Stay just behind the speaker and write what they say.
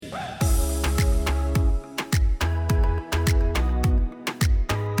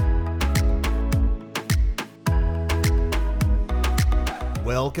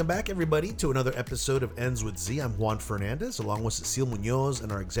Welcome back, everybody, to another episode of Ends with Z. I'm Juan Fernandez, along with Cecile Munoz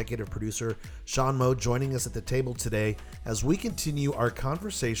and our executive producer, Sean Moe, joining us at the table today as we continue our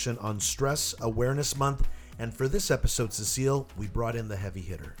conversation on Stress Awareness Month. And for this episode, Cecile, we brought in the heavy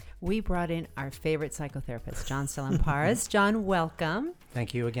hitter. We brought in our favorite psychotherapist, John Tsilimparis. John, welcome.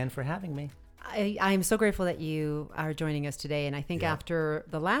 Thank you again for having me. I'm so grateful that you are joining us today. And I think after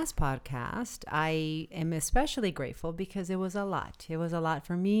the last podcast, I am especially grateful because it was a lot. It was a lot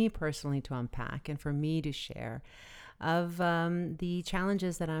for me personally to unpack and for me to share of the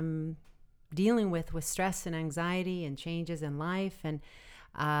challenges that I'm dealing with stress and anxiety and changes in life. And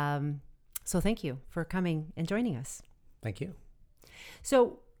so thank you for coming and joining us. Thank you.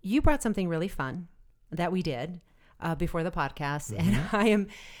 So you brought something really fun that we did before the podcast. And I am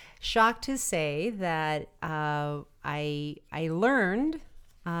shocked to say that I learned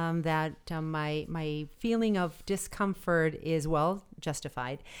that my feeling of discomfort is well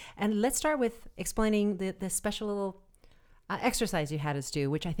justified. And let's start with explaining the special little exercise you had us do,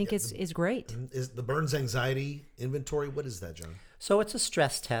 which I think is great. Is the Burns Anxiety Inventory? What is that, John? So it's a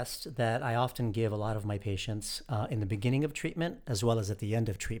stress test that I often give a lot of my patients in the beginning of treatment as well as at the end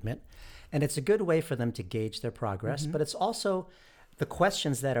of treatment. And it's a good way for them to gauge their progress, but it's also the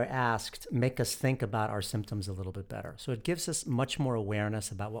questions that are asked make us think about our symptoms a little bit better. So it gives us much more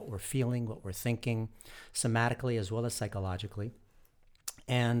awareness about what we're feeling, what we're thinking, somatically as well as psychologically.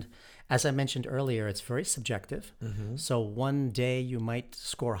 And as I mentioned earlier, it's very subjective. So one day you might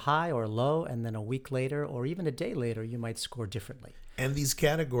score high or low, and then a week later or even a day later, you might score differently. And these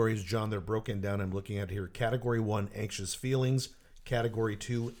categories, John, they're broken down. I'm looking at here. Category 1, anxious feelings. Category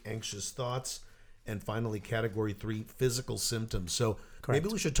 2, anxious thoughts. And finally, category 3, physical symptoms. So Correct.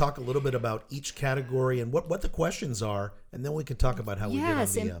 Maybe we should talk a little bit about each category and what the questions are, and then we can talk about how we did on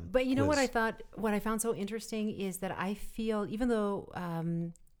the but you know quiz. what I found so interesting is that I feel, even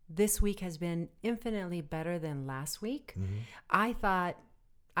though this week has been infinitely better than last week, I thought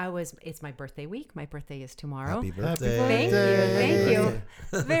it's my birthday week. My birthday is tomorrow. Happy birthday. Thank you.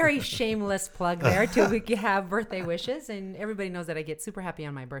 Very shameless plug there to have birthday wishes. And everybody knows that I get super happy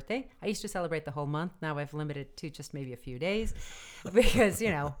on my birthday. I used to celebrate the whole month. Now I've limited to just maybe a few days because,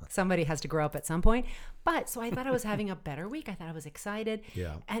 somebody has to grow up at some point. But so I thought I was having a better week. I thought I was excited.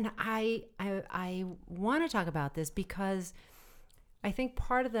 Yeah. And I want to talk about this because I think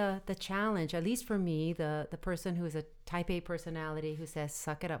part of the challenge, at least for me, the person who is a type A personality who says,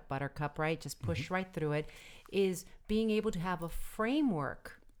 suck it up, buttercup, right? Just push right through it, is being able to have a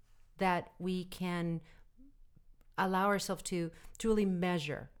framework that we can allow ourselves to truly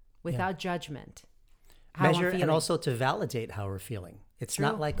measure without judgment. How Measure I'm feeling. and also to validate how we're feeling. It's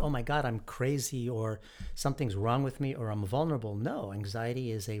not like, oh my God, I'm crazy or something's wrong with me or I'm vulnerable. No,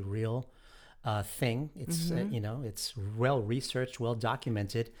 anxiety is a real thing. It's it's well researched, well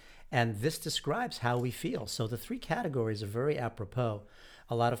documented, and this describes how we feel. So the 3 categories are very apropos.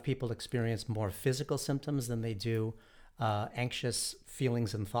 A lot of people experience more physical symptoms than they do anxious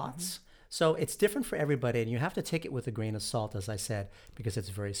feelings and thoughts. So it's different for everybody, and you have to take it with a grain of salt, as I said, because it's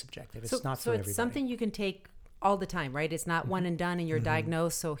very subjective. It's not for everybody. So it's something you can take all the time, right? It's not one and done and you're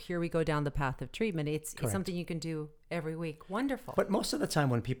diagnosed, so here we go down the path of treatment. It's something you can do every week. Wonderful. But most of the time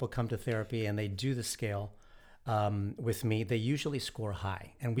when people come to therapy and they do the scale with me, they usually score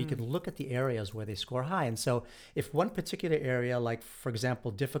high. And we can look at the areas where they score high. And so if one particular area, like, for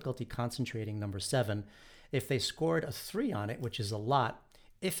example, difficulty concentrating, number 7, if they scored a 3 on it, which is a lot,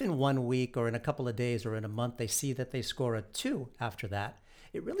 if in 1 week or in a couple of days or in a month they see that they score a 2 after that,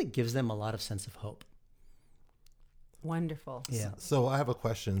 it really gives them a lot of sense of hope. Wonderful. Yeah. So I have a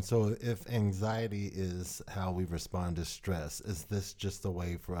question. So if anxiety is how we respond to stress, is this just a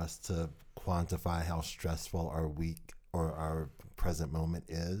way for us to quantify how stressful our week or our present moment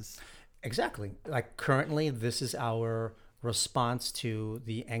is? Exactly. Like currently, this is our response to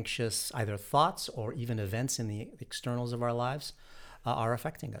the anxious either thoughts or even events in the externals of our lives are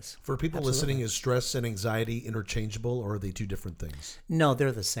affecting us. For people listening, is stress and anxiety interchangeable, or are they 2 different things? No,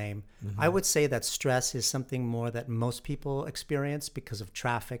 they're the same. I would say that stress is something more that most people experience because of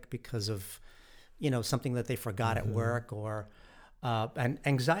traffic, because of, something that they forgot at work, or and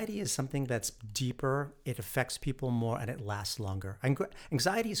anxiety is something that's deeper. It affects people more and it lasts longer.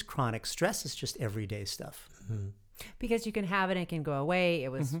 Anxiety is chronic. Stress is just everyday stuff. Because you can have it and it can go away.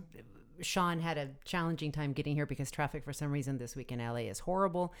 It was Sean had a challenging time getting here because traffic for some reason this week in LA is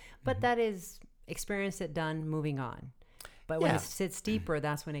horrible, but that is experience it, done, moving on. But when it sits deeper,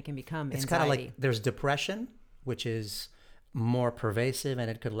 that's when it can become It's anxiety. kind of like there's depression, which is more pervasive and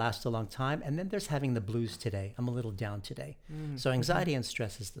it could last a long time. And then there's having the blues today. I'm a little down today. So anxiety and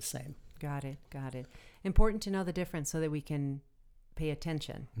stress is the same. Got it. Important to know the difference so that we can pay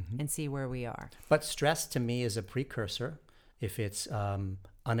attention and see where we are. But stress to me is a precursor, if it's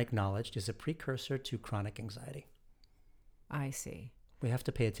unacknowledged, is a precursor to chronic anxiety. I see. We have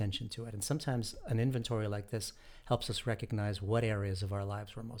to pay attention to it. And sometimes an inventory like this helps us recognize what areas of our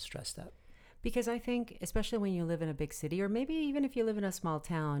lives we're most stressed at. Because I think, especially when you live in a big city, or maybe even if you live in a small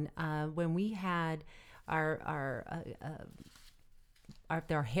town, when we had our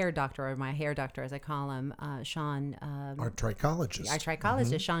hair doctor, or my hair doctor, as I call him, Sean. Our trichologist. Our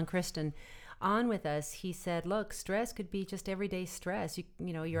trichologist, Sean Kristen, on with us, he said, look, stress could be just everyday stress.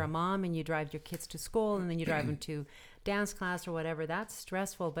 You know, you're a mom and you drive your kids to school and then you drive them to dance class or whatever. That's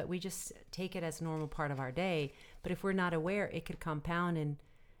stressful, but we just take it as a normal part of our day. But if we're not aware, it could compound and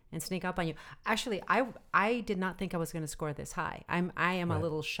sneak up on you. Actually, I did not think I was going to score this high. I am a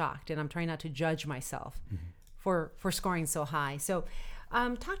little shocked, and I'm trying not to judge myself for scoring so high. So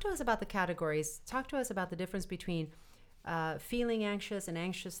talk to us about the categories. Talk to us about the difference between feeling anxious and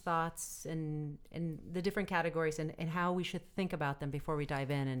anxious thoughts and the different categories and how we should think about them before we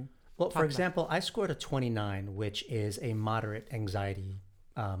dive in. And well, for example, I scored a 29, which is a moderate anxiety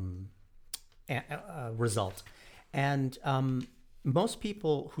result. And most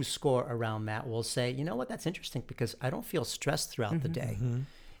people who score around that will say, you know what, that's interesting because I don't feel stressed throughout the day.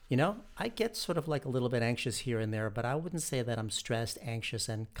 You know, I get sort of like a little bit anxious here and there, but I wouldn't say that I'm stressed, anxious,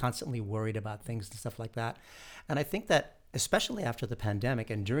 and constantly worried about things and stuff like that. And I think that especially after the pandemic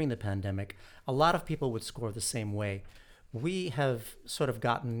and during the pandemic, a lot of people would score the same way. We have sort of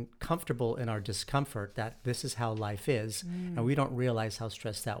gotten comfortable in our discomfort that this is how life is, and we don't realize how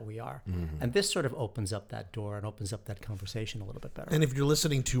stressed out we are. And this sort of opens up that door and opens up that conversation a little bit better. And if you're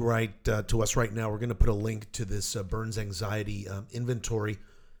listening to us right now, we're going to put a link to this Burns Anxiety inventory.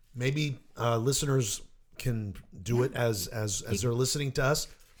 Maybe listeners can do it as they're listening to us,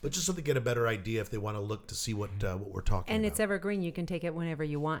 but just so they get a better idea if they want to look to see what we're talking about. And it's evergreen. You can take it whenever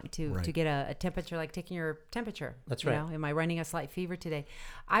you want to get a temperature, like taking your temperature. That's right. You know, am I running a slight fever today?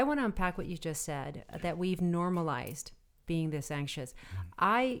 I want to unpack what you just said, that we've normalized being this anxious.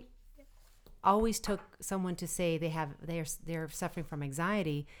 I always took someone to say they're suffering from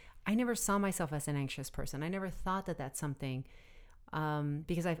anxiety. I never saw myself as an anxious person. I never thought that that's something,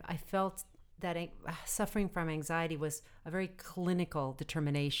 because I felt that suffering from anxiety was a very clinical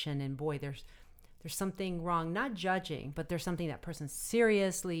determination, and boy, there's something wrong. Not judging, but there's something that person's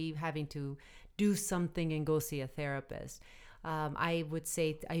seriously having to do something and go see a therapist. I would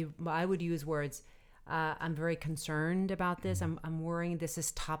say I would use words. I'm very concerned about this. I'm worrying. This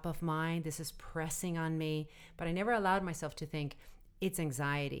is top of mind. This is pressing on me. But I never allowed myself to think it's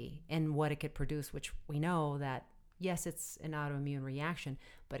anxiety and what it could produce, which we know that. Yes, it's an autoimmune reaction,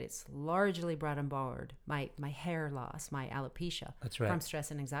 but it's largely brought on board my hair loss, my alopecia. That's right. From stress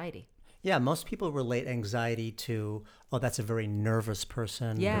and anxiety. Yeah, most people relate anxiety to, oh, that's a very nervous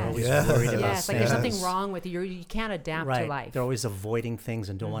person. Yes. They're always worried about it's like there's something wrong with you. You can't adapt to life. They're always avoiding things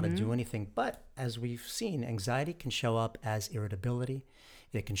and don't want to do anything. But as we've seen, anxiety can show up as irritability.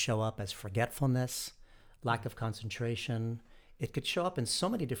 It can show up as forgetfulness, lack of concentration. It could show up in so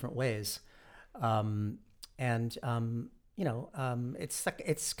many different ways. It's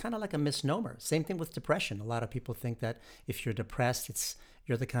kind of like a misnomer. Same thing with depression. A lot of people think that if you're depressed,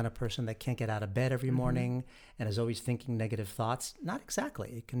 you're the kind of person that can't get out of bed every morning and is always thinking negative thoughts. Not exactly.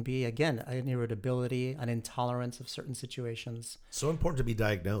 It can be, again, an irritability, an intolerance of certain situations. So important to be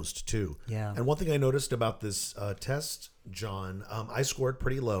diagnosed, too. Yeah. And one thing I noticed about this test, John, I scored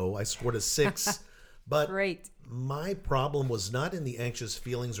pretty low. I scored a 6. But Great. My problem was not in the anxious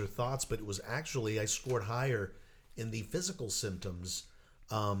feelings or thoughts, but it was actually I scored higher in the physical symptoms.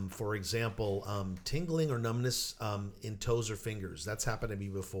 For example, tingling or numbness in toes or fingers. That's happened to me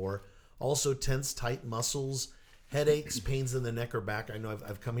before. Also, tense, tight muscles, headaches, pains in the neck or back. I know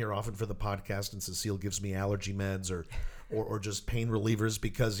I've come here often for the podcast, and Cecile gives me allergy meds or just pain relievers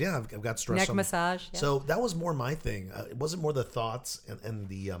because, I've got stress. Neck massage. Yeah. So that was more my thing. It wasn't more the thoughts and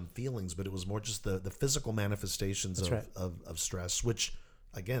the feelings, but it was more just the physical manifestations of stress, which,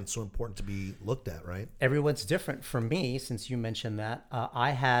 again, so important to be looked at, right? Everyone's different. For me, since you mentioned that,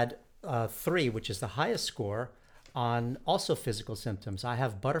 I had 3, which is the highest score on also physical symptoms. I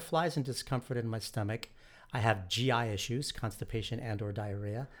have butterflies and discomfort in my stomach. I have GI issues, constipation and or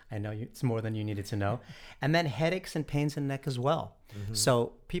diarrhea. I know it's more than you needed to know. And then headaches and pains in the neck as well.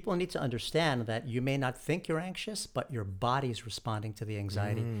 So people need to understand that you may not think you're anxious, but your body's responding to the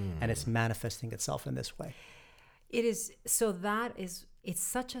anxiety and it's manifesting itself in this way. It is. So it's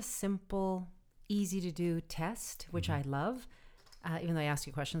such a simple, easy to do test, which I love, even though I ask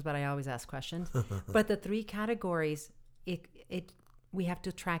you questions, but I always ask questions. But the 3 categories, it we have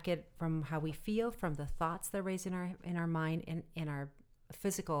to track it from how we feel, from the thoughts that raise in our mind, and in our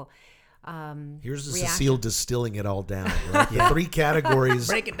physical Here's the reaction. Cecile distilling it all down. Right? The three categories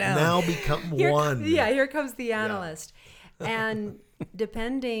Break it down. now become one. Here comes the analyst. And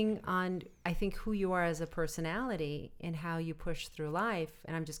depending on, I think, who you are as a personality and how you push through life,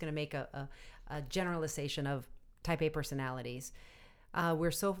 and I'm just going to make a generalization of type A personalities.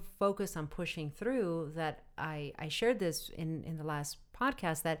 We're so focused on pushing through that I shared this in the last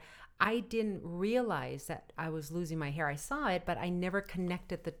podcast, that I didn't realize that I was losing my hair. I saw it, but I never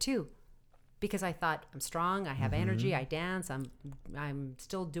connected the two, because I thought, I'm strong, I have energy, I dance, I'm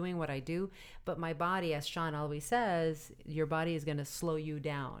still doing what I do. But my body, as Sean always says, your body is going to slow you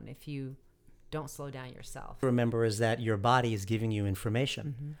down if you don't slow down yourself. Remember is that your body is giving you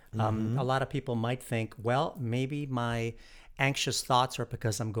information. A lot of people might think, well, maybe my anxious thoughts are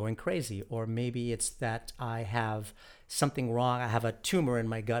because I'm going crazy, or maybe it's that I have something wrong. I have a tumor in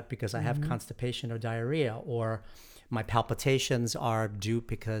my gut because I have constipation or diarrhea, or my palpitations are due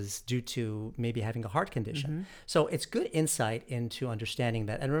to maybe having a heart condition. So it's good insight into understanding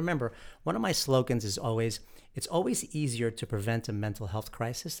that. And remember, one of my slogans is always, it's always easier to prevent a mental health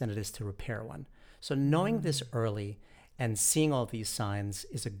crisis than it is to repair one. So knowing this early and seeing all these signs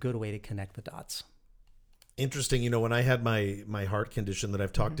is a good way to connect the dots. Interesting. When I had my heart condition that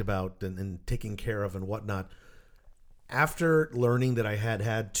I've talked about and taking care of and whatnot, after learning that I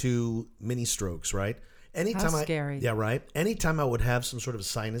had 2 mini strokes, right? Anytime scary. Yeah, right. Anytime I would have some sort of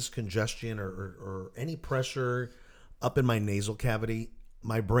sinus congestion or any pressure up in my nasal cavity,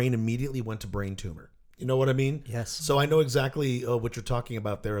 my brain immediately went to brain tumor. You know what I mean? Yes. So I know exactly what you're talking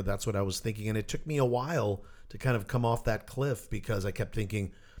about there. That's what I was thinking. And it took me a while to kind of come off that cliff, because I kept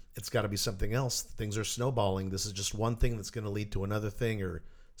thinking, it's got to be something else. Things are snowballing. This is just one thing that's going to lead to another thing.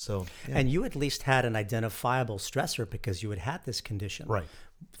 Yeah. And you at least had an identifiable stressor because you had this condition. Right.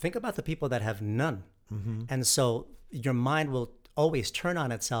 Think about the people that have none. And so your mind will always turn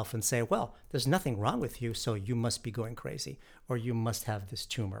on itself and say, well, there's nothing wrong with you, so you must be going crazy, or you must have this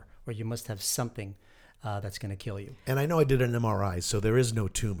tumor, or you must have something that's going to kill you. And I know I did an MRI, so there is no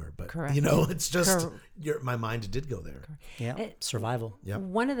tumor, but Correct. It's just my mind did go there. Yeah, survival. Yeah.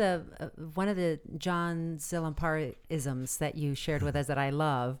 One of the John Tsilimparis-isms that you shared with us that I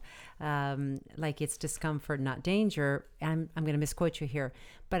love, like it's discomfort, not danger. I'm going to misquote you here,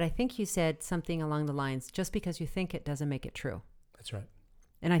 but I think you said something along the lines, just because you think it doesn't make it true. That's right.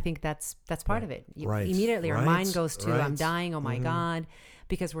 And I think that's part of it. Right. Immediately our mind goes to, Right. I'm dying, oh my God,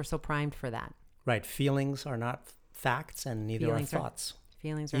 because we're so primed for that. Right. Feelings are not facts, and neither Feelings are are- thoughts.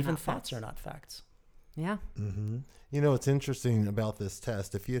 Feelings are Even not thoughts facts. are not facts. Yeah. What's interesting about this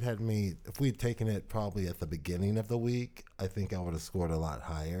test, if we'd taken it probably at the beginning of the week, I think I would have scored a lot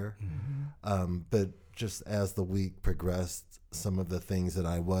higher. But just as the week progressed, some of the things that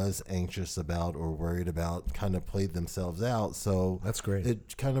I was anxious about or worried about kind of played themselves out. So That's great.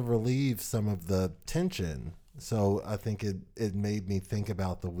 It kind of relieved some of the tension. So I think it made me think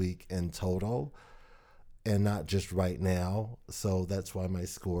about the week in total and not just right now. So that's why my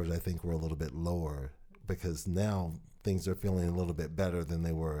scores, I think, were a little bit lower, because now things are feeling a little bit better than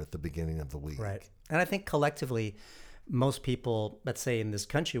they were at the beginning of the week. Right. And I think collectively, most people, let's say in this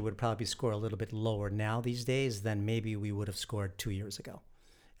country, would probably score a little bit lower now these days than maybe we would have scored 2 years ago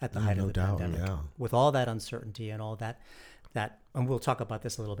at the height of the pandemic. Yeah. With all that uncertainty and all that, and we'll talk about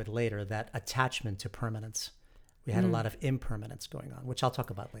this a little bit later, that attachment to permanence. We had a lot of impermanence going on, which I'll talk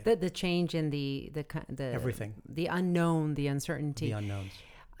about later. The change in the Everything. the unknown, the uncertainty. The unknowns.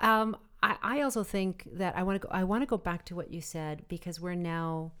 I also think that I want to go back to what you said, because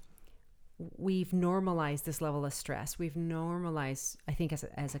we've normalized this level of stress. We've normalized, I think,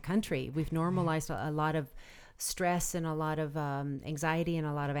 as a country, we've normalized a lot of stress and a lot of anxiety and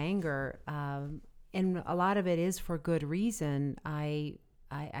a lot of anger, and a lot of it is for good reason. I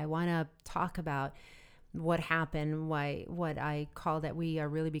want to talk about what happened, what I call that we are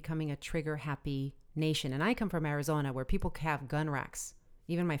really becoming a trigger happy nation. And I come from Arizona, where people have gun racks,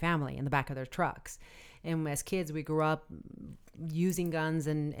 even my family, in the back of their trucks. And as kids, we grew up using guns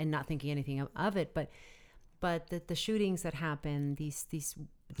and not thinking anything of it. But the shootings that happen, these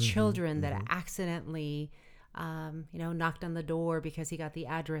children that accidentally knocked on the door because he got the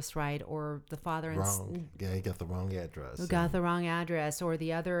address right, or the father Wrong. Yeah, he got the wrong address. got the wrong address, or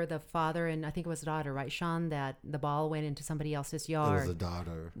the father, and I think it was a daughter, right, Sean, that the ball went into somebody else's It yard. was a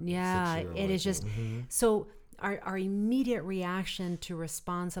daughter. Yeah, 6-year-old, it is I just think. so our immediate reaction to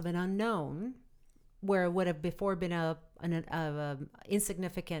response of an unknown, where it would have before been a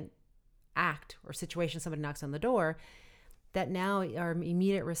insignificant act or situation, somebody knocks on the door, that now our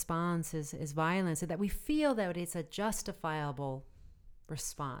immediate response is violence, and that we feel that it's a justifiable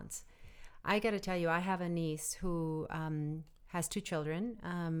response. I got to tell you, I have a niece who has 2 children.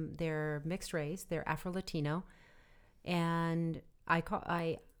 They're mixed race. They're Afro-Latino. And I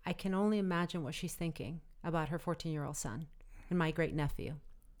can only imagine what she's thinking about her 14-year-old son and my great nephew.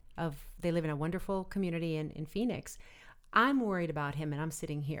 They live in a wonderful community in Phoenix. I'm worried about him, and I'm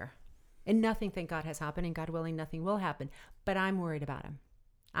sitting here. And nothing, thank God, has happened, and God willing, nothing will happen. But I'm worried about him.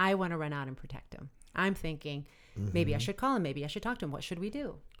 I want to run out and protect him. I'm thinking, maybe I should call him. Maybe I should talk to him. What should we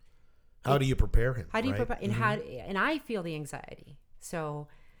do? How do you prepare him? How do you prepare? And and I feel the anxiety. So,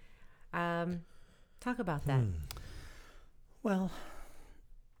 talk about that. Well,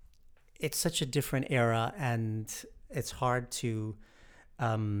 it's such a different era, and it's hard to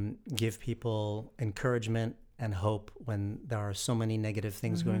give people encouragement and hope when there are so many negative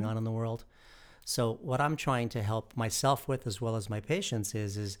things going on in the world. So what I'm trying to help myself with, as well as my patients,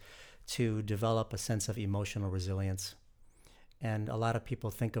 is to develop a sense of emotional resilience. And a lot of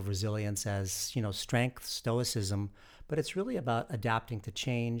people think of resilience as, strength, stoicism, but it's really about adapting to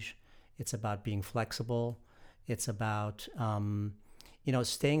change. It's about being flexible. It's about,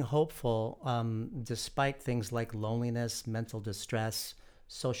 staying hopeful despite things like loneliness, mental distress,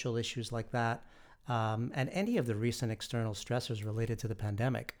 social issues like that, and any of the recent external stressors related to the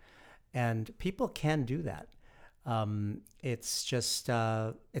pandemic. And people can do that. It's just,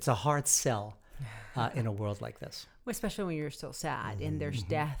 it's a hard sell in a world like this. Well, especially when you're so sad and there's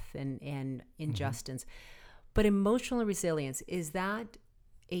death and injustice. But emotional resilience, is that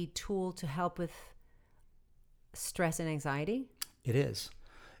a tool to help with stress and anxiety? It is.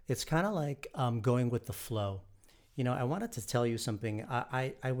 It's kind of like going with the flow. I wanted to tell you something.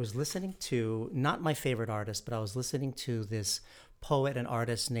 I was listening to, not my favorite artist, but I was listening to this poet and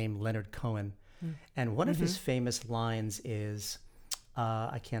artist named Leonard Cohen. And one of his famous lines is,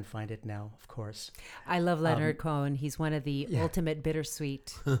 I can't find it now, of course. I love Leonard Cohen. He's one of the ultimate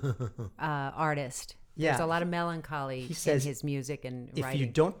bittersweet artists. There's a lot of melancholy in his music and if writing. you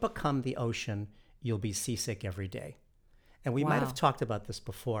don't become the ocean, you'll be seasick every day. And we might have talked about this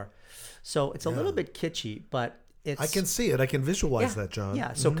before. So it's a little bit kitschy, but I can see it. I can visualize that, John.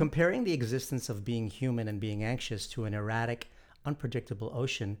 Yeah. So comparing the existence of being human and being anxious to an erratic, unpredictable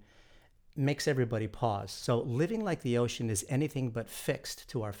ocean makes everybody pause. So living like the ocean is anything but fixed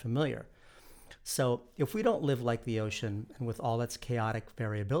to our familiar. So if we don't live like the ocean and with all its chaotic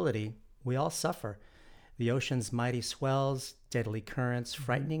variability, we all suffer. The ocean's mighty swells, deadly currents,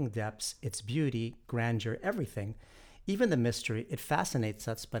 frightening depths, its beauty, grandeur, everything, even the mystery, it fascinates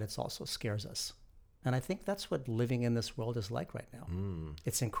us, but it also scares us. And I think that's what living in this world is like right now.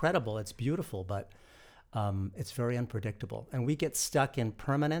 It's incredible, it's beautiful, but it's very unpredictable. And we get stuck in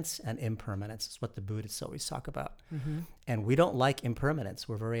permanence and impermanence. It's what the Buddhists always talk about. And we don't like impermanence.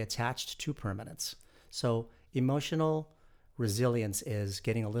 We're very attached to permanence. So emotional resilience is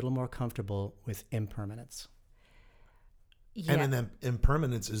getting a little more comfortable with impermanence. Yeah. And then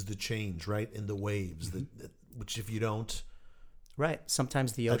impermanence is the change, right? In the waves, which if you don't... Right.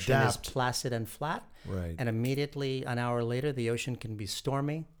 Sometimes the ocean is placid and flat. Right. And immediately, an hour later, the ocean can be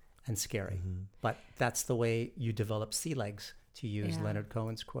stormy and scary. But that's the way you develop sea legs, to use Leonard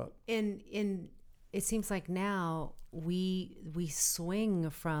Cohen's quote. In it seems like now we swing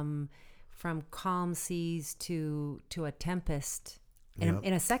from calm seas to a tempest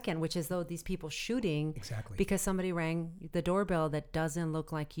in a second, which is though these people shooting because somebody rang the doorbell that doesn't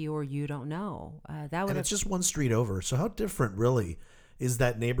look like you or you don't know. And it's just one street over. So how different really is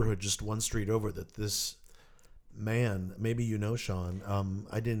that neighborhood just one street over that this man, maybe Sean,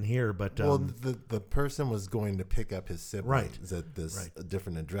 I didn't hear, but... the person was going to pick up his siblings at this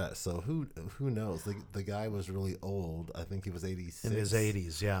different address. So who knows? The guy was really old. I think he was 86. In his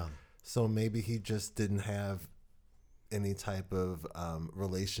 80s, yeah. So maybe he just didn't have any type of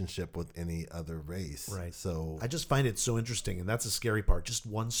relationship with any other race. Right. So I just find it so interesting, and that's the scary part. Just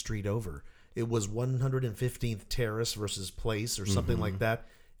one street over. It was 115th Terrace versus Place or something like that,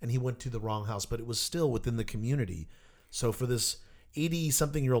 and he went to the wrong house, but it was still within the community. So for this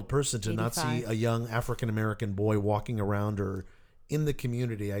 80-something-year-old person to 85. not see a young African-American boy walking around or in the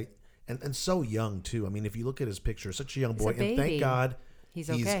community, and so young too. I mean, if you look at his picture, such a young boy, and thank God he's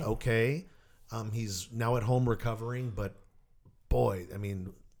okay. He's now at home recovering, but boy, I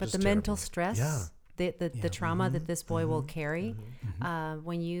mean, but the terrible. Mental stress, the trauma that this boy will carry. I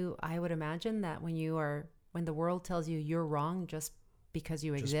would imagine that when the world tells you you're wrong just because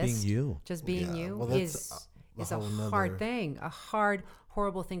you exist, being you is a hard thing, a hard,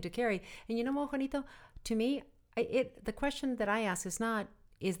 horrible thing to carry. And Juanito, to me, the question that I ask is not,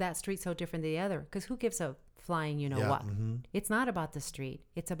 is that street so different than the other? Because who gives a flying what? It's not about the street.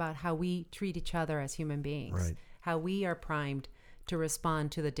 It's about how we treat each other as human beings. Right. How we are primed to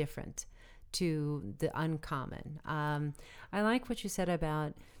respond to the different, to the uncommon. I like what you said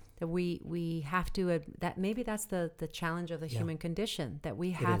about that we have to, that maybe that's the challenge of the human condition, that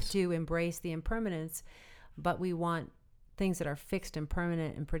we have to embrace the impermanence, but we want things that are fixed and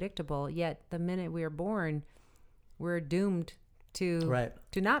permanent and predictable. Yet the minute we are born, we're doomed to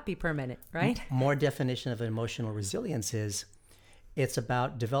not be permanent, right? More definition of emotional resilience is it's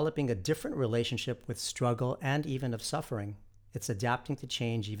about developing a different relationship with struggle and even of suffering. It's adapting to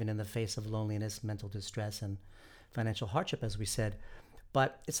change even in the face of loneliness, mental distress, and financial hardship, as we said.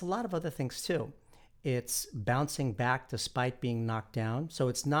 But it's a lot of other things too. It's bouncing back despite being knocked down. So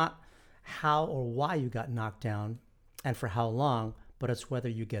it's not how or why you got knocked down and for how long, but it's whether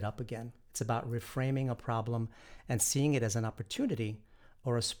you get up again. It's about reframing a problem and seeing it as an opportunity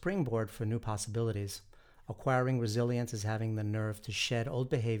or a springboard for new possibilities. Acquiring resilience is having the nerve to shed old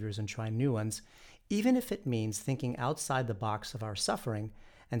behaviors and try new ones, even if it means thinking outside the box of our suffering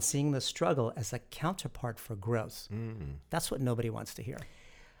and seeing the struggle as a counterpart for growth. That's what nobody wants to hear.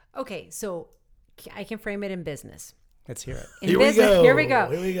 Okay, so I can frame it in business. Let's hear it. Here we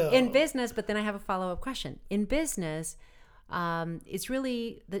go. In business, but then I have a follow-up question. In business, it's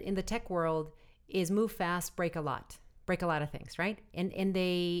really, in the tech world, is move fast, break a lot of things, right? And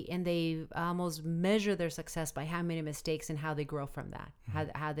they almost measure their success by how many mistakes and how they grow from that,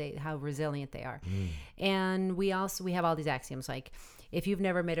 how resilient they are. And we have all these axioms like, if you've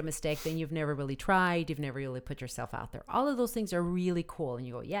never made a mistake, then you've never really tried, you've never really put yourself out there. All of those things are really cool, and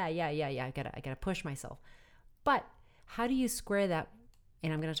you go, yeah, I gotta push myself. But how do you square that?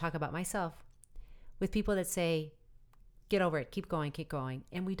 And I'm gonna talk about myself with people that say, get over it, keep going,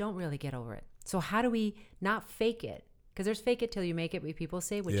 and we don't really get over it. So how do we not fake it? Because there's fake it till you make it, what people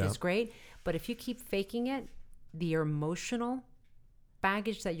say, which is great. But if you keep faking it, the emotional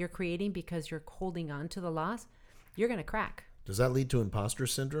baggage that you're creating because you're holding on to the loss, you're going to crack. Does that lead to imposter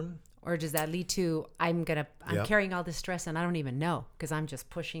syndrome? Or does that lead to, I'm carrying all this stress and I don't even know because I'm just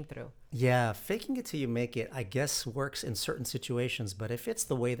pushing through? Yeah, faking it till you make it, I guess, works in certain situations. But if it's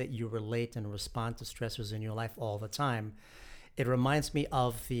the way that you relate and respond to stressors in your life all the time, it reminds me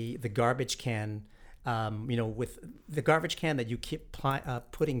of the garbage can. With the garbage can that you keep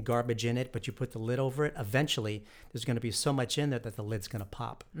putting garbage in it, but you put the lid over it, eventually there's going to be so much in there that the lid's going to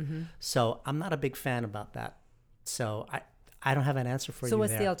pop. So I'm not a big fan about that. So I don't have an answer for you. So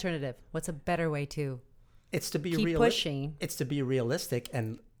what's the alternative? What's a better way to It's to be keep pushing? It's to be realistic.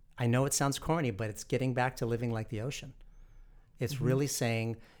 And I know it sounds corny, but it's getting back to living like the ocean. It's really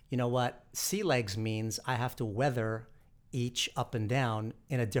saying, you know what? Sea legs means I have to weather each up and down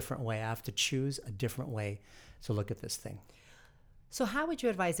in a different way. I have to choose a different way to look at this thing. So how would you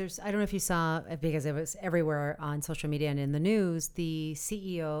advise? I don't know if you saw, because it was everywhere on social media and in the news, the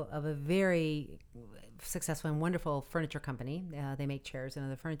CEO of a very successful and wonderful furniture company. They make chairs and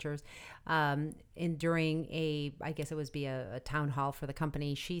other furnitures. During I guess it was a town hall for the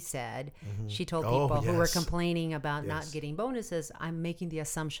company, she said, she told people who were complaining about not getting bonuses, I'm making the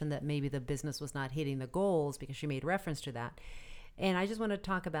assumption that maybe the business was not hitting the goals, because she made reference to that. And I just want to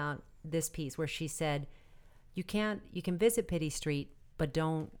talk about this piece where she said, you can visit Pity Street,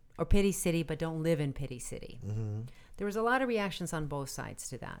 or Pity City, but don't live in Pity City. There was a lot of reactions on both sides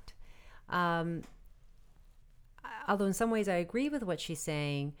to that. Although in some ways I agree with what she's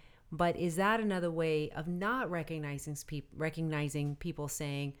saying, but is that another way of not recognizing people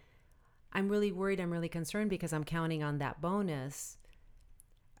saying, I'm really worried, I'm really concerned because I'm counting on that bonus.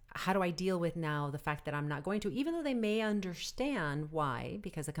 How do I deal with now the fact that I'm not going to, even though they may understand why,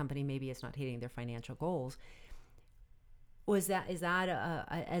 because the company maybe is not hitting their financial goals? Is that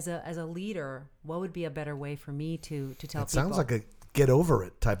as a leader, what would be a better way for me to tell people? It sounds like a get over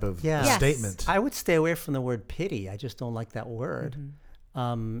it type of statement. I would stay away from the word pity. I just don't like that word.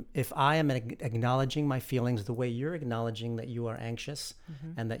 If I am acknowledging my feelings the way you're acknowledging that you are anxious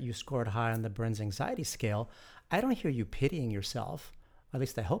and that you scored high on the Burns anxiety scale, I don't hear you pitying yourself. At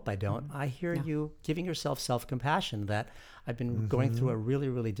least I hope I don't. I hear you giving yourself self-compassion that I've been going through a really,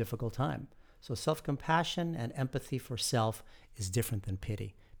 really difficult time. So self-compassion and empathy for self is different than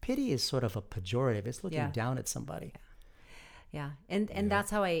pity. Pity is sort of a pejorative. It's looking down at somebody. Yeah. And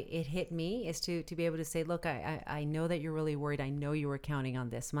that's how it hit me, is to be able to say, look, I know that you're really worried. I know you were counting on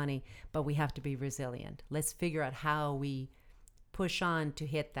this money, but we have to be resilient. Let's figure out how we push on to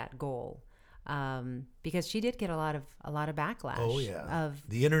hit that goal. Because she did get a lot of backlash. Oh yeah.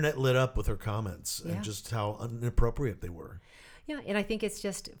 The internet lit up with her comments and just how inappropriate they were. Yeah. And I think it's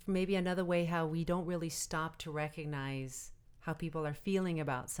just maybe another way how we don't really stop to recognize how people are feeling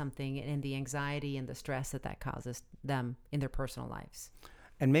about something and the anxiety and the stress that causes them in their personal lives.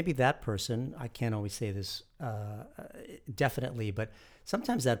 And maybe that person, I can't always say this definitely, but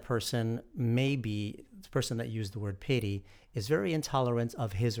sometimes that person, maybe the person that used the word pity, is very intolerant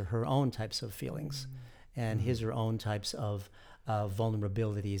of his or her own types of feelings and his or own types of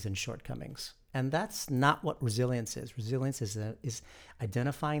vulnerabilities and shortcomings. And that's not what resilience is. Resilience is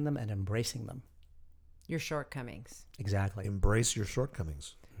identifying them and embracing them. Your shortcomings. Exactly. Embrace your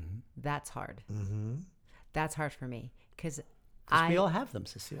shortcomings. That's hard. Mm-hmm. That's hard for me because we all have them,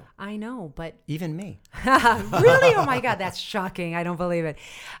 Cecile. I know, but even me. Really? Oh my God, that's shocking. I don't believe it.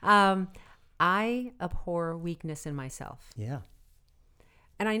 I abhor weakness in myself. Yeah.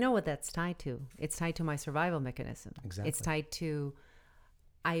 And I know what that's tied to. It's tied to my survival mechanism. Exactly. It's tied to,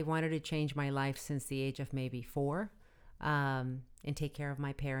 I wanted to change my life since the age of maybe 4, and take care of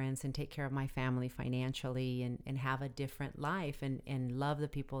my parents and take care of my family financially and have a different life and love the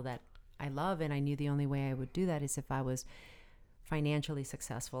people that I love. And I knew the only way I would do that is if I was financially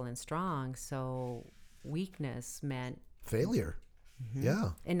successful and strong. So weakness meant failure.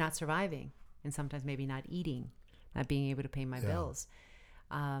 Yeah. And not surviving. And sometimes maybe not eating, not being able to pay my bills.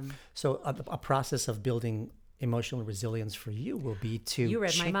 So a process of building emotional resilience for you will be to you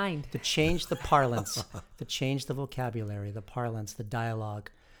read my mind, to change the parlance, to change the vocabulary, the parlance, the dialogue,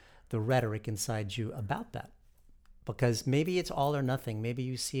 the rhetoric inside you about that. Because maybe it's all or nothing. Maybe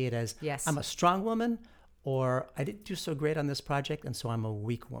you see it as, yes, I'm a strong woman, or I didn't do so great on this project, and so I'm a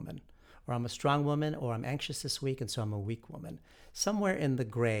weak woman. Or I'm a strong woman, or I'm anxious this week, and so I'm a weak woman. Somewhere in the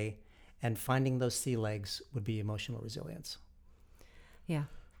gray, and finding those sea legs would be emotional resilience. Yeah,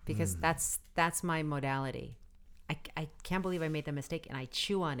 because that's my modality. I can't believe I made the mistake, and I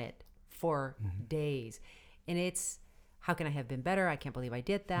chew on it for days. And it's, how can I have been better? I can't believe I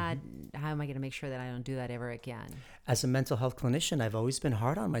did that. How am I going to make sure that I don't do that ever again? As a mental health clinician, I've always been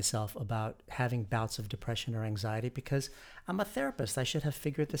hard on myself about having bouts of depression or anxiety because I'm a therapist. I should have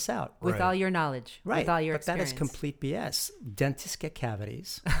figured this out. With all your knowledge, with all your experience. That is complete BS. Dentists get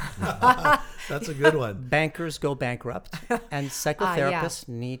cavities. That's a good one. Bankers go bankrupt. And psychotherapists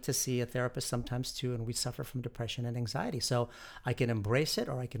need to see a therapist sometimes too, and we suffer from depression and anxiety. So I can embrace it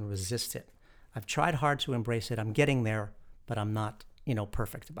or I can resist it. I've tried hard to embrace it. I'm getting there, but I'm not,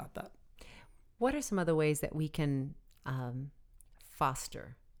 perfect about that. What are some other ways that we can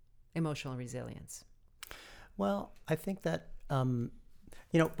foster emotional resilience? Well, I think that,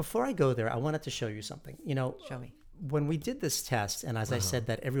 before I go there, I wanted to show you something. Show me. When we did this test, and as I said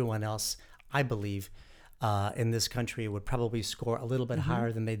that everyone else, I believe, in this country would probably score a little bit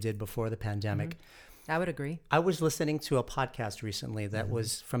higher than they did before the pandemic. I would agree. I was listening to a podcast recently that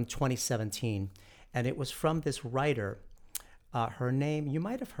was from 2017, and it was from this writer. Her name, you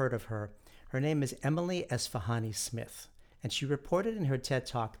might have heard of her. Her name is Emily Esfahani Smith, and she reported in her TED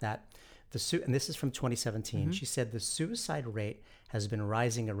Talk that and this is from 2017. She said the suicide rate has been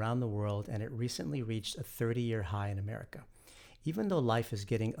rising around the world, and it recently reached a 30-year high in America. Even though life is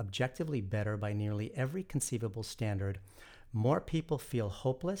getting objectively better by nearly every conceivable standard, more people feel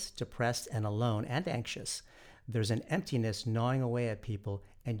hopeless, depressed, and alone and anxious. There's an emptiness gnawing away at people,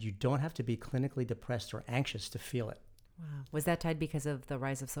 and you don't have to be clinically depressed or anxious to feel it. Wow. Was that tied because of the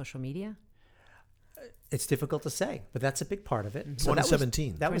rise of social media? It's difficult to say, but that's a big part of it. So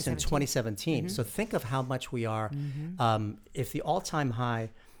 2017. That was in 2017. So think of how much we are. If the all-time high,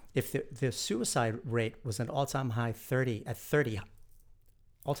 if the suicide rate was an all-time high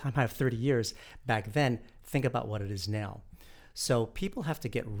all-time high of 30 years back then, think about what it is now. So people have to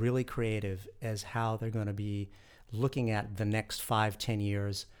get really creative as how they're going to be looking at the next 5-10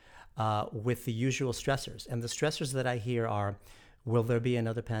 years with the usual stressors. And the stressors that I hear are, will there be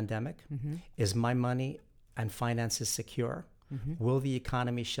another pandemic? Is my money and finances secure? Will the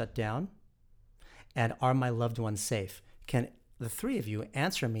economy shut down? And are my loved ones safe? Can the three of you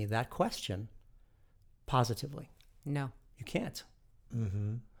answer me that question positively? No. You can't.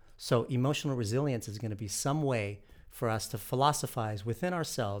 So emotional resilience is going to be some way for us to philosophize within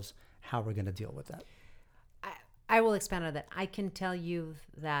ourselves how we're going to deal with that. I will expand on that. I can tell you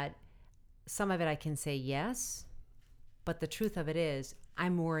that some of it I can say yes, but the truth of it is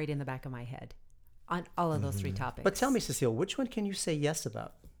I'm worried in the back of my head on all of those 3 topics. But tell me, Cecile, which one can you say yes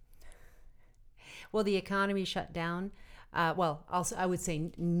about? Well, the economy shut down. Also, I would say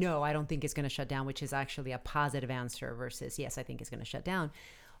no, I don't think it's going to shut down, which is actually a positive answer versus yes, I think it's going to shut down.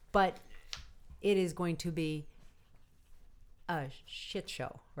 But it is going to be a shit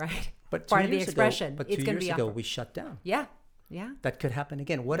show, right? But part of the expression. But 2 years ago, we shut down. Yeah. That could happen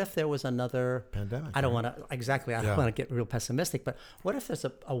again. What if there was another pandemic? I don't want to I don't want to get real pessimistic, but what if there's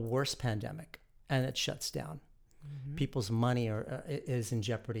a worse pandemic and it shuts down? People's money is in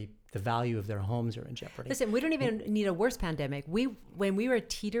jeopardy. The value of their homes are in jeopardy. Listen, we don't even need a worse pandemic. When we were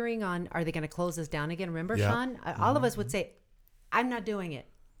teetering on, are they going to close us down again? Remember, Sean? All of us would say, I'm not doing it.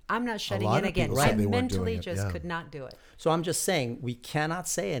 I'm not shutting in again. I mentally just could not do it. So I'm just saying, we cannot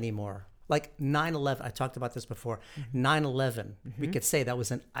say anymore. Like 9/11, I talked about this before. 9/11, we could say that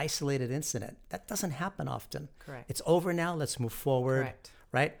was an isolated incident. That doesn't happen often. Correct. It's over now. Let's move forward. Correct.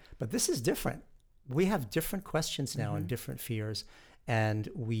 Right? But this is different. We have different questions now and different fears, and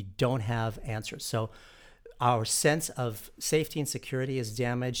we don't have answers. So our sense of safety and security is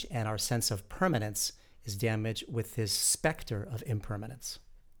damaged, and our sense of permanence is damaged with this specter of impermanence.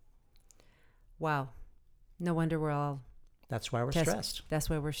 Wow. No wonder we're all... That's why we're stressed. That's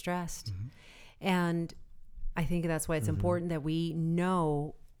why we're stressed. And I think that's why it's important that we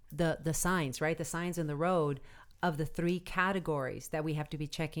know the signs, right? The signs in the road of the 3 categories that we have to be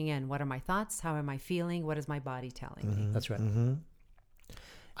checking in. What are my thoughts? How am I feeling? What is my body telling me? That's right.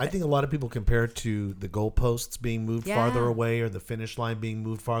 I think a lot of people compare it to the goalposts being moved farther away or the finish line being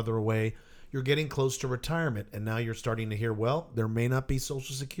moved farther away. You're getting close to retirement, and now you're starting to hear, well, there may not be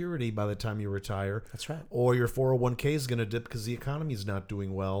Social Security by the time you retire. That's right. Or your 401k is going to dip because the economy is not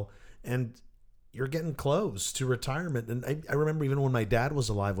doing well. And you're getting close to retirement. And I remember even when my dad was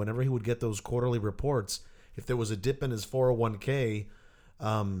alive, whenever he would get those quarterly reports, if there was a dip in his 401k,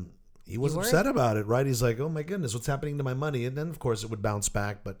 he was upset about it, right? He's like, oh my goodness, what's happening to my money? And then, of course, it would bounce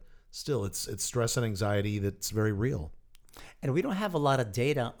back. But still, it's stress and anxiety that's very real. And we don't have a lot of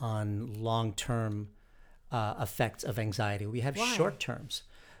data on long-term effects of anxiety. We have short terms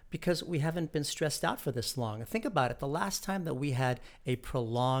because we haven't been stressed out for this long. And think about it. The last time that we had a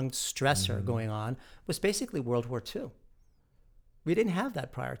prolonged stressor going on was basically World War II. We didn't have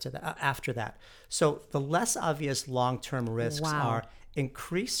that prior to that, after that. So the less obvious long-term risks are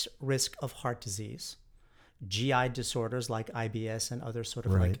increased risk of heart disease, GI disorders like IBS and other sort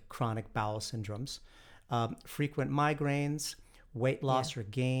of like chronic bowel syndromes, frequent migraines, weight loss or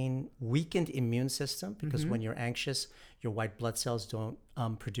gain, weakened immune system, because when you're anxious, your white blood cells don't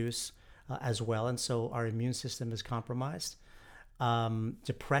produce as well. And so our immune system is compromised.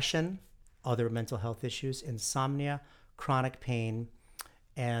 Depression, other mental health issues, insomnia, chronic pain,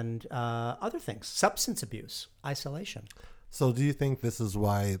 and other things, substance abuse, isolation. So do you think this is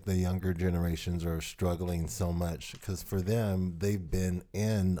why the younger generations are struggling so much? Because for them, they've been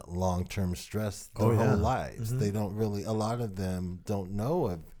in long-term stress their whole lives. They don't really, a lot of them don't know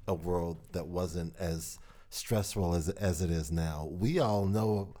of a world that wasn't as stressful as it is now. We all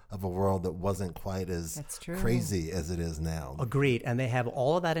know of a world that wasn't quite as crazy as it is now. Agreed. And they have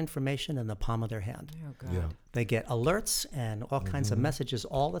all of that information in the palm of their hand. Oh, God. Yeah. They get alerts and all kinds of messages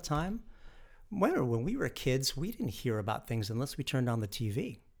all the time. When we were kids, we didn't hear about things unless we turned on the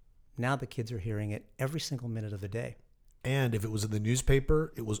TV. Now the kids are hearing it every single minute of the day. And if it was in the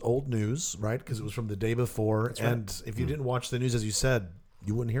newspaper, it was old news, right? Because it was from the day before. That's and right. if you didn't watch the news, as you said,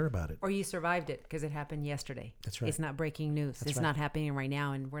 you wouldn't hear about it. Or you survived it because it happened yesterday. That's right. It's not breaking news. It's not happening right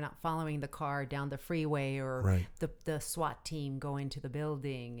now, and we're not following the car down the freeway or the SWAT team going to the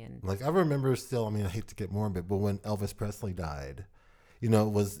building. And like I remember still, I mean, I hate to get morbid, but when Elvis Presley died, you know,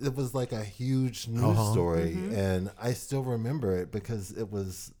 it was like a huge news story, and I still remember it because it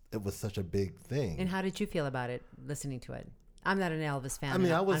was such a big thing. And how did you feel about it, listening to it? I'm not an Elvis fan. I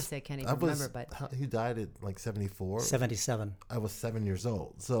mean, honestly, I can't even remember. But he died at like 74. 77. I was 7 years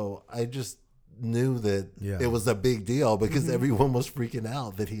old, so I just knew that it was a big deal because everyone was freaking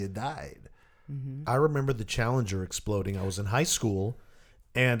out that he had died. I remember the Challenger exploding. I was in high school.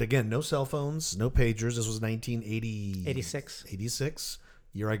 And again, no cell phones, no pagers. This was 1986,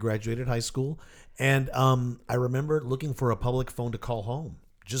 year I graduated high school. And I remember looking for a public phone to call home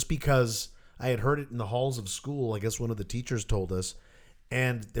just because I had heard it in the halls of school. I guess one of the teachers told us.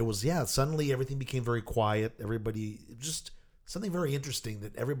 And there was, suddenly everything became very quiet. Everybody, just something very interesting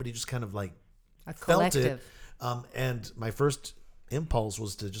that everybody just kind of like felt it. And my first impulse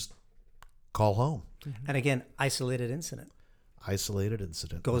was to just call home. And again, isolated incident.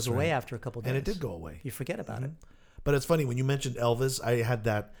 Goes away after a couple of days. And it did go away. You forget about it. But it's funny, when you mentioned Elvis, I had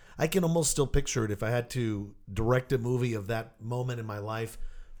that. I can almost still picture it if I had to direct a movie of that moment in my life.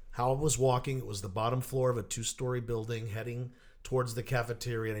 How I was walking, it was the bottom floor of a 2-story building heading towards the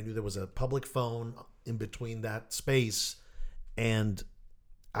cafeteria. And I knew there was a public phone in between that space. And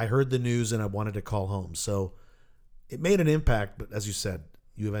I heard the news and I wanted to call home. So it made an impact. But as you said,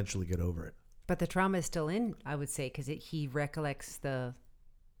 you eventually get over it. But the trauma is still in, I would say, because he recollects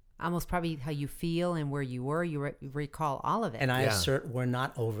almost probably how you feel and where you were. You recall all of it. And I assert we're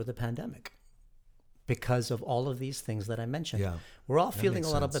not over the pandemic because of all of these things that I mentioned. Yeah. We're all feeling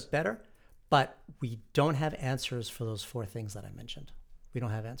a little bit better, But we don't have answers for those 4 things that I mentioned. We don't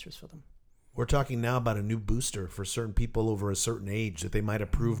have answers for them. We're talking now about a new booster for certain people over a certain age that they might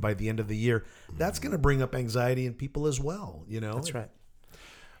approve by the end of the year. That's going to bring up anxiety in people as well, you know? That's right.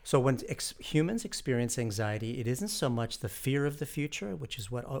 So when humans experience anxiety, it isn't so much the fear of the future, which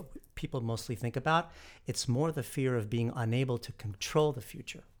is what people mostly think about. It's more the fear of being unable to control the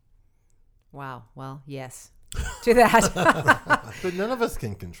future. Wow. Well, yes. To that. But none of us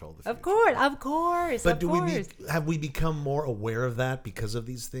can control the future. Of course. But have we become more aware of that because of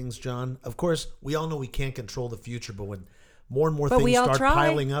these things, John? Of course, we all know we can't control the future, but when more and more things start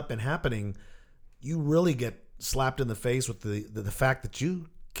piling up and happening, you really get slapped in the face with the fact that you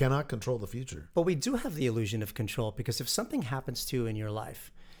cannot control the future. But we do have the illusion of control, because if something happens to you in your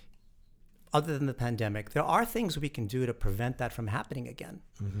life, other than the pandemic, there are things we can do to prevent that from happening again.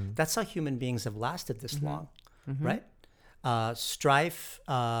 Mm-hmm. That's how human beings have lasted this long, right? Strife,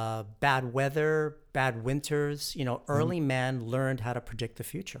 bad weather, bad winters, early man learned how to predict the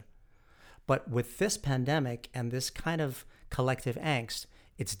future. But with this pandemic and this kind of collective angst,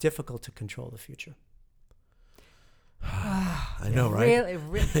 it's difficult to control the future. I know, right?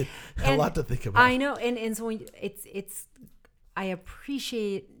 Really. A lot to think about. I know. And so it's I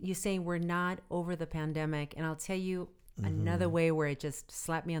appreciate you saying we're not over the pandemic. And I'll tell you another way where it just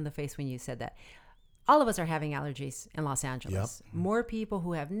slapped me on the face when you said that. All of us are having allergies in Los Angeles. Yep. More people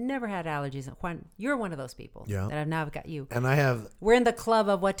who have never had allergies. Juan, you're one of those people that I've now got you. And I have. We're in the club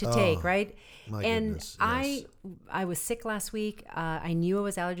of what to take, right? My and goodness, yes. I was sick last week. I knew it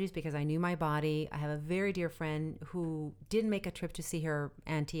was allergies because I knew my body. I have a very dear friend who didn't make a trip to see her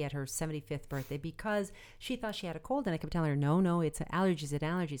auntie at her 75th birthday because she thought she had a cold. And I kept telling her, no, it's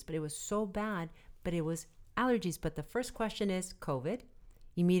allergies. But it was so bad, but it was allergies. But the first question is COVID.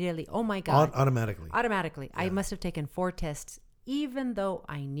 Immediately, oh my God. Automatically. Yeah. I must have taken 4 tests, even though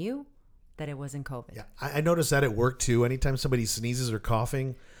I knew that it wasn't COVID. Yeah, I noticed that at work too. Anytime somebody sneezes or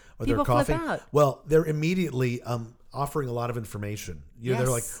coughing, or people they're coughing, flip out. Well, they're immediately offering a lot of information. They're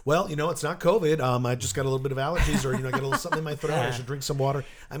like, well, it's not COVID. I just got a little bit of allergies, or I got a little something in my throat. I should drink some water.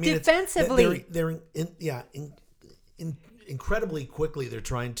 I mean, defensively, they're incredibly quickly. They're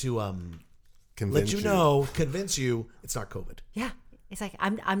trying to convince you it's not COVID. Yeah. It's like,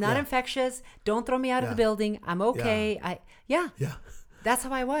 I'm not infectious. Don't throw me out of the building. I'm okay. Yeah. That's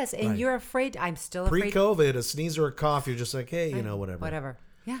how I was. And you're afraid. I'm still afraid. Pre-COVID, a sneeze or a cough, you're just like, hey, whatever. Whatever.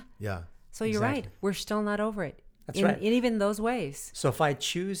 Yeah. Yeah. So you're right. We're still not over it. That's right. In even those ways. So if I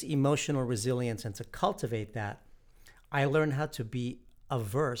choose emotional resilience and to cultivate that, I learn how to be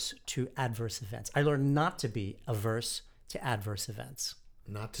averse to adverse events. I learn not to be averse to adverse events.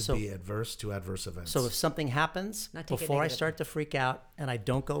 Not to be adverse to adverse events. So if something happens, before I start to freak out and I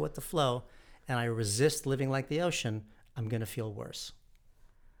don't go with the flow and I resist living like the ocean, I'm going to feel worse.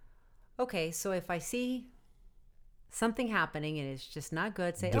 Okay, so if I see something happening and it's just not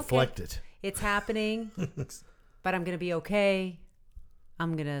good, say, deflect it. It's happening, but I'm going to be okay.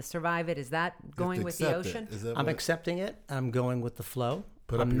 I'm going to survive it. Is that going with the ocean? I'm accepting it. I'm going with the flow.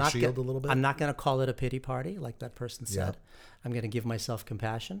 Put up your shield a little bit. I'm not going to call it a pity party like that person said. Yep. I'm going to give myself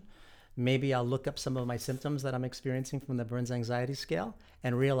compassion. Maybe I'll look up some of my symptoms that I'm experiencing from the Burns anxiety scale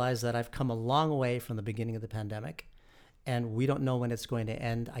and realize that I've come a long way from the beginning of the pandemic. And we don't know when it's going to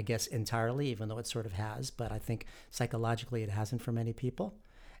end, I guess, entirely, even though it sort of has. But I think psychologically it hasn't for many people.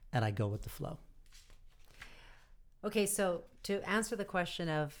 And I go with the flow. Okay, so to answer the question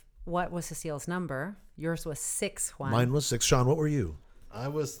of what was Cecile's number, yours was 6, Juan. Mine was 6. Sean, what were you? I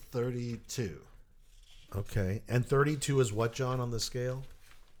was 32. Okay. And 32 is what, John, on the scale?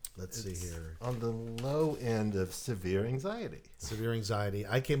 Let's see here. On the low end of severe anxiety. Severe anxiety.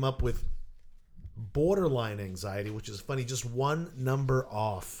 I came up with borderline anxiety, which is funny, just one number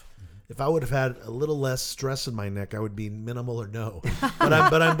off. If I would have had a little less stress in my neck, I would be minimal or no. But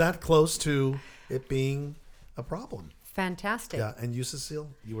I'm that close to it being a problem. Fantastic. Yeah. And you, Cecile,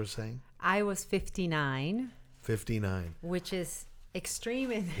 you were saying? I was 59. 59. Which is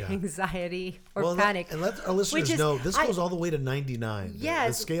extreme anxiety or panic. And let our listeners know, this goes all the way to 99.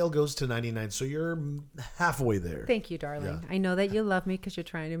 Yes. The scale goes to 99, so you're halfway there. Thank you, darling. Yeah. I know that you love me because you're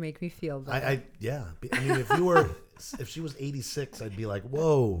trying to make me feel better. I mean, if she was 86, I'd be like,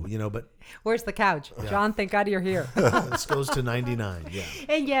 whoa, but. Where's the couch? Yeah. John, thank God you're here. This goes to 99, yeah.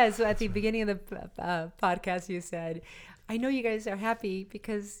 And so at the beginning of the podcast, you said, I know you guys are happy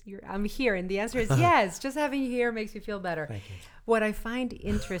because I'm here. And the answer is yes. Just having you here makes me feel better. Thank you. What I find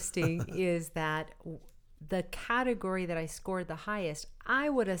interesting is that the category that I scored the highest, I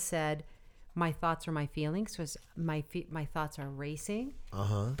would have said my thoughts or my feelings. So my thoughts are racing,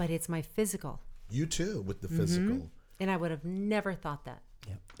 but it's my physical. You too, with the physical. And I would have never thought that.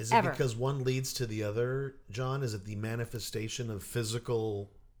 Yeah. Is it Ever. because one leads to the other, John? Is it the manifestation of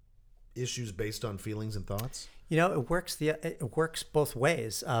physical issues based on feelings and thoughts? It works both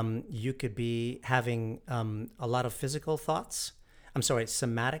ways. You could be having a lot of physical thoughts.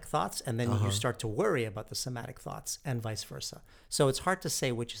 Somatic thoughts, and then you start to worry about the somatic thoughts, and vice versa. So it's hard to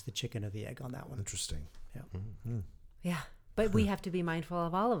say which is the chicken or the egg on that one. Interesting. Yeah. Mm-hmm. Yeah. But we have to be mindful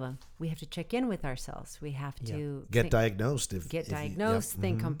of all of them. We have to check in with ourselves. We have to Get diagnosed.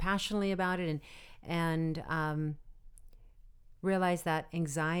 think compassionately about it, and realize that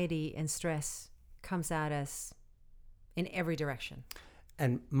anxiety and stress comes at us in every direction.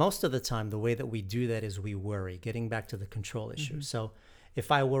 And most of the time, the way that we do that is we worry, getting back to the control issue. So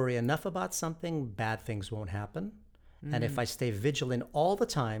if I worry enough about something, bad things won't happen. And if I stay vigilant all the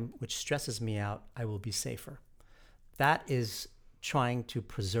time, which stresses me out, I will be safer. That is trying to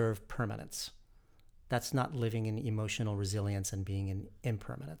preserve permanence. That's not living in emotional resilience and being in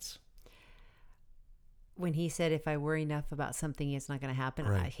impermanence. When he said, if I worry enough about something, it's not going to happen.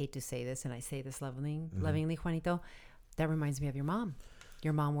 Right. I hate to say this, and I say this lovingly, Juanito. That reminds me of your mom.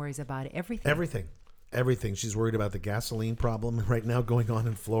 Your mom worries about everything. Everything. She's worried about the gasoline problem right now going on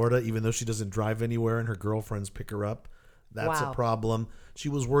in Florida, even though she doesn't drive anywhere and her girlfriends pick her up. That's a problem. She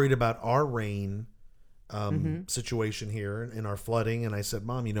was worried about our rain situation here and our flooding. And I said,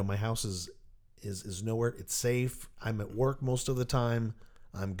 Mom, my house is nowhere. It's safe. I'm at work most of the time.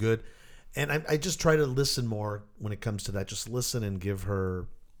 I'm good. And I just try to listen more when it comes to that. Just listen and give her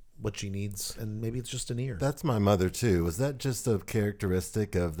what she needs, and maybe it's just an ear. That's my mother too. Was that just a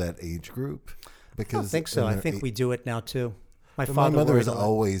characteristic of that age group? Because I don't think so. I think we do it now too. My mother has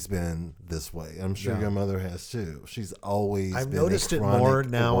always been this way. I'm sure your mother has too. She's always I've been noticed it more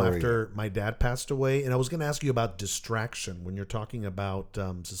now worrier. after my dad passed away. And I was going to ask you about distraction when you're talking about,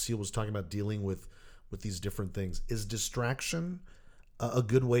 Cecile was talking about dealing with these different things. Is distraction a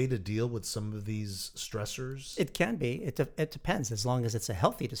good way to deal with some of these stressors? It can be. It depends, as long as it's a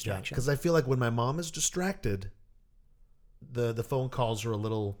healthy distraction. Because I feel like when my mom is distracted, the phone calls are a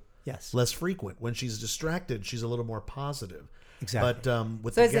little less frequent. When she's distracted, she's a little more positive. Exactly.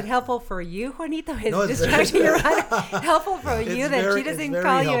 But is it helpful for you, Juanito? Is distraction helpful for you that she doesn't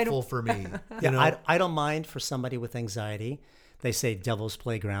call you? It's very helpful for me. I don't mind for somebody with anxiety. They say devil's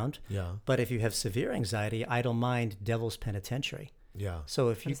playground. Yeah. But if you have severe anxiety, I don't mind devil's penitentiary. Yeah. So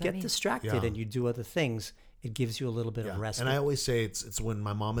if you get distracted and you do other things, it gives you a little bit of respite. And I always say it's when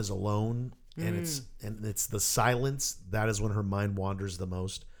my mom is alone and it's the silence, that is when her mind wanders the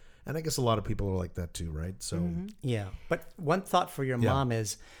most. And I guess a lot of people are like that too, right? So yeah. But one thought for your mom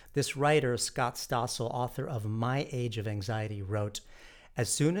is this writer, Scott Stossel, author of My Age of Anxiety, wrote, as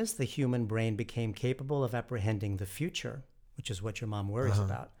soon as the human brain became capable of apprehending the future, which is what your mom worries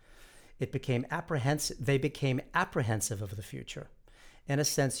about, they became apprehensive of the future. In a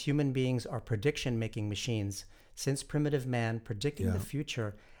sense, human beings are prediction-making machines. Since primitive man, predicting the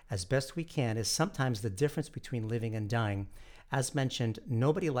future as best we can is sometimes the difference between living and dying. As mentioned,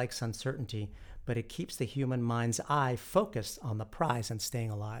 nobody likes uncertainty, but it keeps the human mind's eye focused on the prize and staying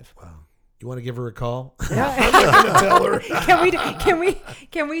alive. wow. You want to give her a call? I'm not gonna tell her.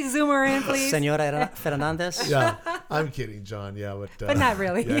 Can we zoom her in, please? Senora Fernandez? Yeah, I'm kidding, John. Yeah, but not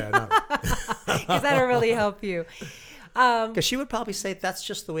really. Because that'll really help you. Because she would probably say, that's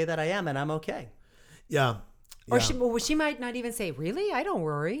just the way that I am, and I'm okay. Yeah. Or she might not even say, really? I don't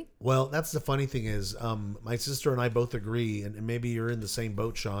worry. Well, that's the funny thing is my sister and I both agree, and maybe you're in the same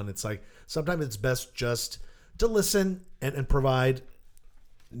boat, Sean. It's like sometimes it's best just to listen and provide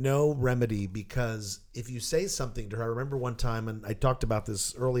no remedy, because if you say something to her, I remember one time, and I talked about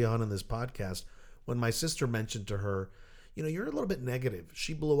this early on in this podcast, when my sister mentioned to her, you're a little bit negative.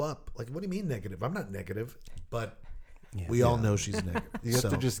 She blew up. Like, what do you mean negative? I'm not negative, but we all know she's negative. You have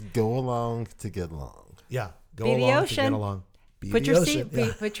to just go along to get along. Yeah. Go Be the along ocean. to get along.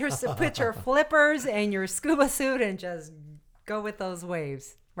 Put your flippers and your scuba suit and just go with those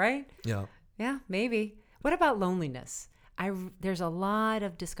waves, right? Yeah. Yeah, maybe. What about loneliness? There's a lot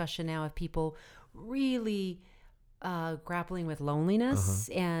of discussion now of people really grappling with loneliness.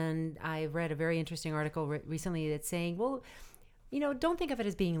 And I read a very interesting article recently that's saying, well, don't think of it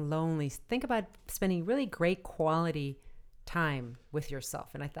as being lonely. Think about spending really great quality time with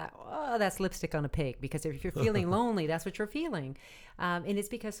yourself. And I thought, oh, that's lipstick on a pig, because if you're feeling lonely, that's what you're feeling. And it's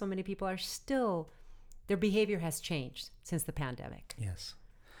because so many people are still, their behavior has changed since the pandemic. Yes.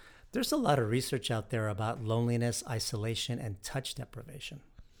 There's a lot of research out there about loneliness, isolation, and touch deprivation.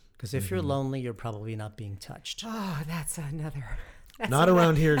 Because if you're lonely, you're probably not being touched. Oh, that's another Not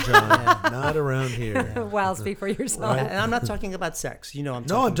around here, John. Not around here. Well, speak for yourself. And I'm not talking about sex. I'm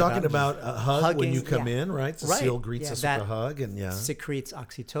I'm talking about a hug hugging, when you come in, right? Cecile greets us with that a hug, and secretes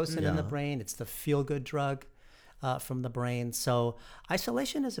oxytocin in the brain. It's the feel-good drug from the brain. So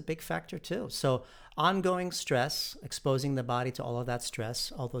isolation is a big factor too. So ongoing stress, exposing the body to all of that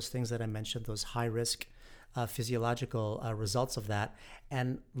stress, all those things that I mentioned, those high-risk physiological results of that,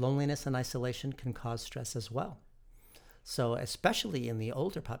 and loneliness and isolation can cause stress as well. So especially in the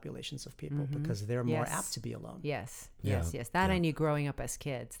older populations of people, because they're more apt to be alone. Yes. That Yeah. I knew growing up as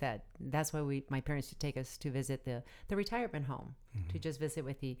kids. That's why my parents would take us to visit the retirement home, to just visit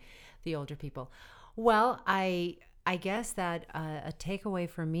with the older people. Well, I guess that a takeaway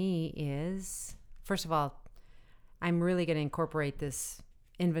for me is, first of all, I'm really going to incorporate this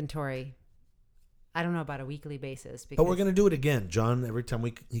inventory. I don't know about a weekly basis. But we're going to do it again, John. Every time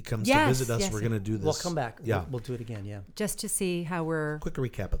he comes to visit us, we're going to do this. We'll come back. Yeah. We'll do it again, just to see how we're... Quick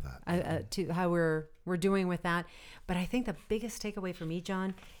recap of that. To how we're doing with that. But I think the biggest takeaway for me,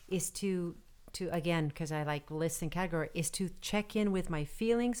 John, is to again, because I like lists and category, is to check in with my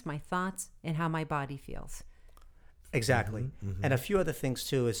feelings, my thoughts, and how my body feels. Exactly. And a few other things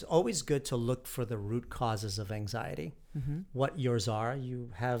too. It's always good to look for the root causes of anxiety. What yours are.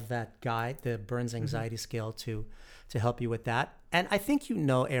 You have that guide, the Burns Anxiety Scale, to help you with that. And I think you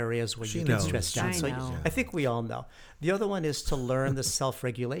know areas where you get stressed out. I think we all know. The other one is to learn the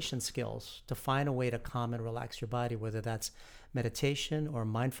self-regulation skills, to find a way to calm and relax your body, whether that's meditation or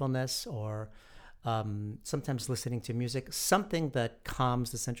mindfulness or sometimes listening to music, something that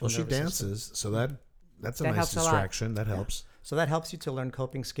calms the central nervous system. She dances, so that's a nice distraction. That helps. So that helps you to learn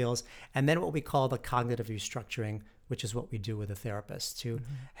coping skills. And then what we call the cognitive restructuring, which is what we do with a therapist to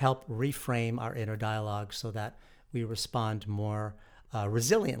help reframe our inner dialogue so that we respond more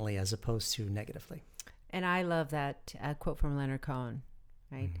resiliently as opposed to negatively. And I love that quote from Leonard Cohen,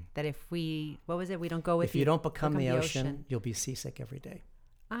 right? That if we don't go with if you don't become the ocean, you'll be seasick every day.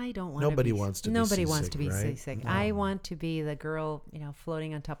 I don't want Nobody to be, wants to be nobody seasick, wants to be right? seasick. No. I want to be the girl,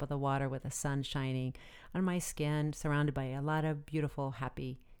 floating on top of the water with the sun shining on my skin, surrounded by a lot of beautiful,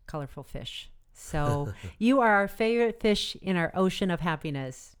 happy, colorful fish. So you are our favorite fish in our ocean of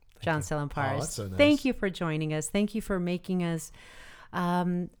happiness, John Tsilimparis. Oh, that's so nice. Thank you for joining us. Thank you for making us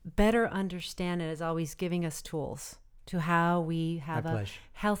better understand, and as always, giving us tools to how we have a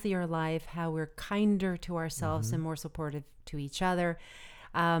healthier life, how we're kinder to ourselves and more supportive to each other.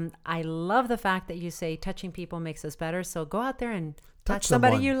 I love the fact that you say touching people makes us better. So go out there and touch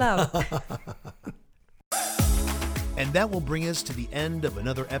somebody you love. And that will bring us to the end of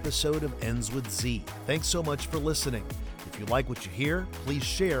another episode of Ends with Z. Thanks so much for listening. If you like what you hear, please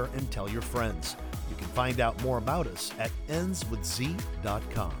share and tell your friends. You can find out more about us at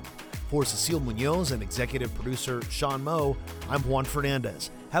endswithz.com. For Cecile Munoz and executive producer Sean Moe, I'm Juan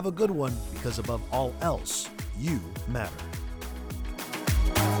Fernandez. Have a good one, because above all else, you matter.